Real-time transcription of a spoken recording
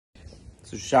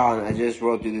So Sean, I just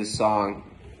wrote you this song.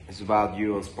 It's about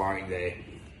you on sparring day.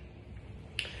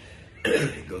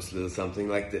 It goes a little something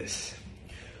like this.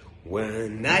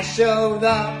 When I showed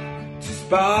up to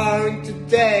sparring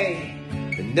today,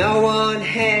 but no one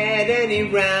had any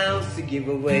rounds to give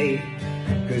away,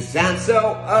 'cause I'm so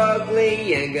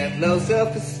ugly and got low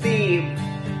self-esteem,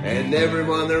 and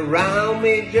everyone around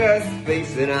me just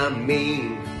thinks that I'm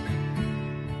mean.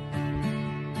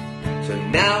 So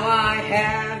now I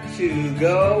have to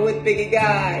go with bigger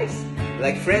guys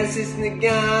like Francis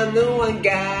Ngannou and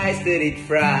guys that eat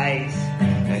fries.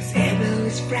 As Emil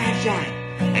is fragile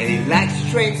and he likes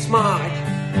to train smart,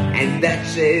 and that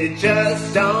shit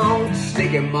just don't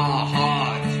stick in my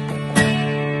heart.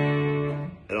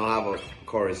 I don't have a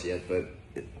chorus yet, but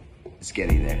it's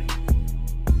getting there.